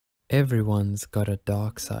Everyone's got a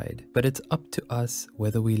dark side, but it's up to us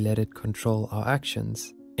whether we let it control our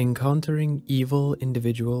actions. Encountering evil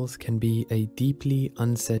individuals can be a deeply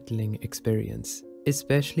unsettling experience,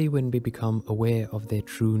 especially when we become aware of their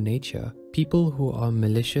true nature. People who are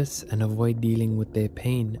malicious and avoid dealing with their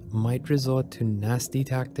pain might resort to nasty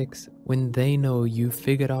tactics when they know you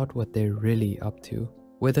figured out what they're really up to.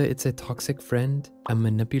 Whether it's a toxic friend, a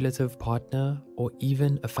manipulative partner, or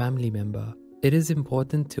even a family member, it is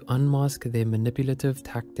important to unmask their manipulative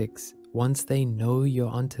tactics once they know you're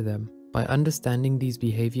onto them. By understanding these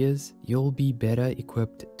behaviors, you'll be better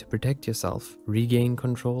equipped to protect yourself, regain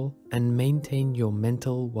control, and maintain your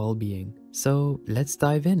mental well-being. So let's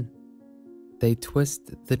dive in. They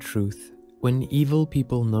twist the truth. When evil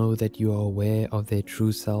people know that you are aware of their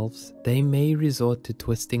true selves, they may resort to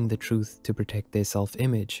twisting the truth to protect their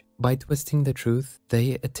self-image. By twisting the truth,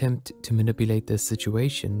 they attempt to manipulate the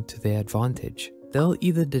situation to their advantage. They'll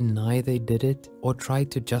either deny they did it or try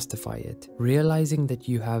to justify it. Realizing that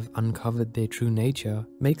you have uncovered their true nature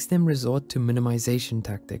makes them resort to minimization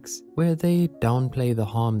tactics, where they downplay the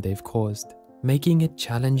harm they've caused, making it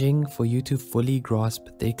challenging for you to fully grasp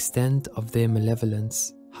the extent of their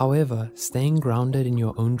malevolence. However, staying grounded in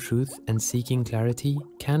your own truth and seeking clarity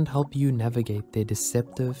can help you navigate their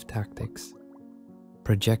deceptive tactics.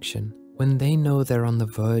 Projection. When they know they're on the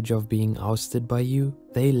verge of being ousted by you,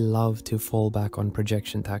 they love to fall back on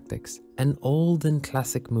projection tactics, an old and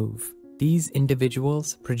classic move. These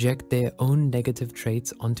individuals project their own negative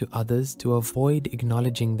traits onto others to avoid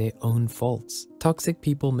acknowledging their own faults. Toxic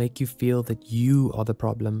people make you feel that you are the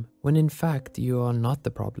problem, when in fact you are not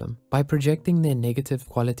the problem. By projecting their negative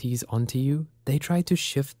qualities onto you, they try to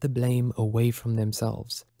shift the blame away from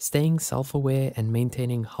themselves. Staying self-aware and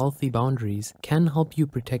maintaining healthy boundaries can help you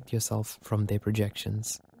protect yourself from their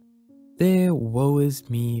projections. Their woe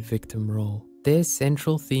is me victim role. Their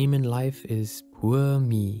central theme in life is poor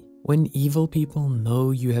me. When evil people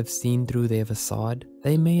know you have seen through their facade,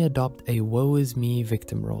 they may adopt a woe is me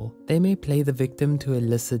victim role. They may play the victim to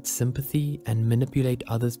elicit sympathy and manipulate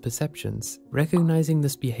others' perceptions. Recognizing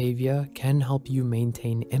this behavior can help you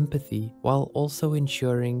maintain empathy while also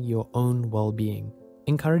ensuring your own well-being.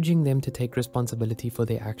 Encouraging them to take responsibility for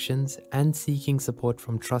their actions and seeking support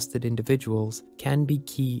from trusted individuals can be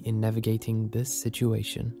key in navigating this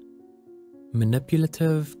situation.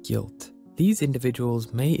 Manipulative guilt. These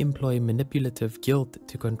individuals may employ manipulative guilt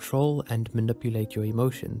to control and manipulate your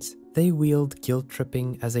emotions. They wield guilt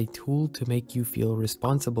tripping as a tool to make you feel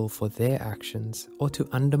responsible for their actions or to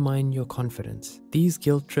undermine your confidence. These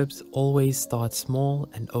guilt trips always start small,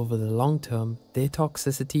 and over the long term, their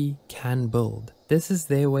toxicity can build. This is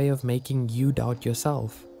their way of making you doubt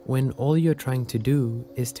yourself, when all you're trying to do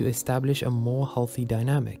is to establish a more healthy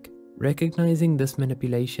dynamic. Recognizing this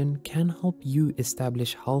manipulation can help you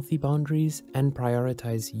establish healthy boundaries and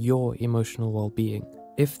prioritize your emotional well-being.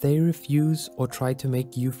 If they refuse or try to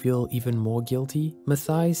make you feel even more guilty,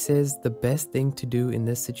 Mathai says the best thing to do in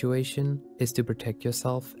this situation is to protect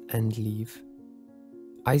yourself and leave.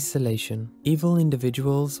 Isolation. Evil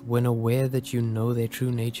individuals, when aware that you know their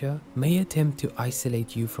true nature, may attempt to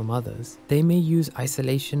isolate you from others. They may use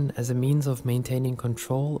isolation as a means of maintaining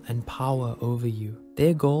control and power over you.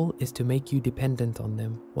 Their goal is to make you dependent on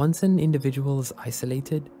them. Once an individual is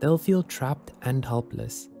isolated, they'll feel trapped and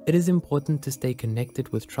helpless. It is important to stay connected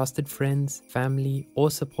with trusted friends, family,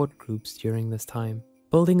 or support groups during this time.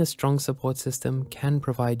 Building a strong support system can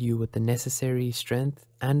provide you with the necessary strength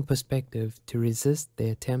and perspective to resist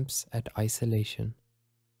their attempts at isolation.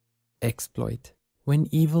 Exploit. When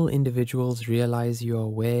evil individuals realize you are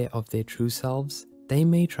aware of their true selves, they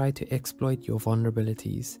may try to exploit your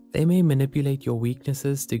vulnerabilities. They may manipulate your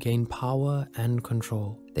weaknesses to gain power and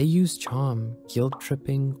control. They use charm, guilt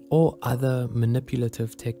tripping, or other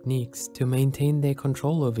manipulative techniques to maintain their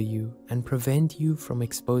control over you and prevent you from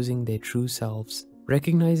exposing their true selves.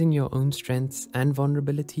 Recognizing your own strengths and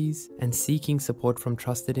vulnerabilities and seeking support from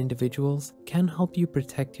trusted individuals can help you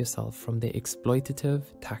protect yourself from their exploitative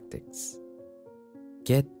tactics.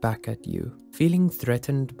 Get back at you. Feeling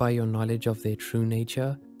threatened by your knowledge of their true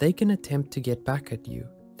nature, they can attempt to get back at you.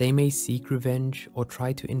 They may seek revenge or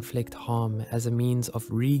try to inflict harm as a means of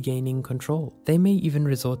regaining control. They may even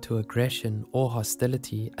resort to aggression or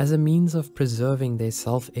hostility as a means of preserving their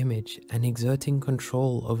self-image and exerting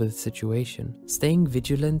control over the situation. Staying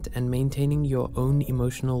vigilant and maintaining your own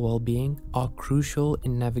emotional well-being are crucial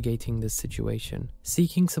in navigating this situation.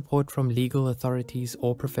 Seeking support from legal authorities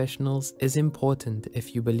or professionals is important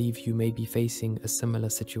if you believe you may be facing a similar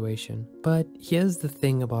situation. But here's the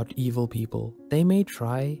thing about evil people. They may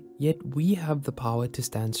try, yet we have the power to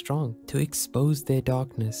stand strong, to expose their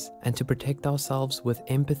darkness, and to protect ourselves with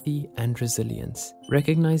empathy and resilience.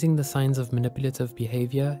 Recognizing the signs of manipulative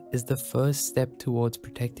behavior is the first step towards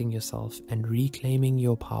protecting yourself and reclaiming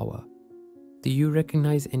your power. Do you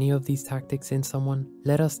recognize any of these tactics in someone?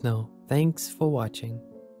 Let us know. Thanks for watching.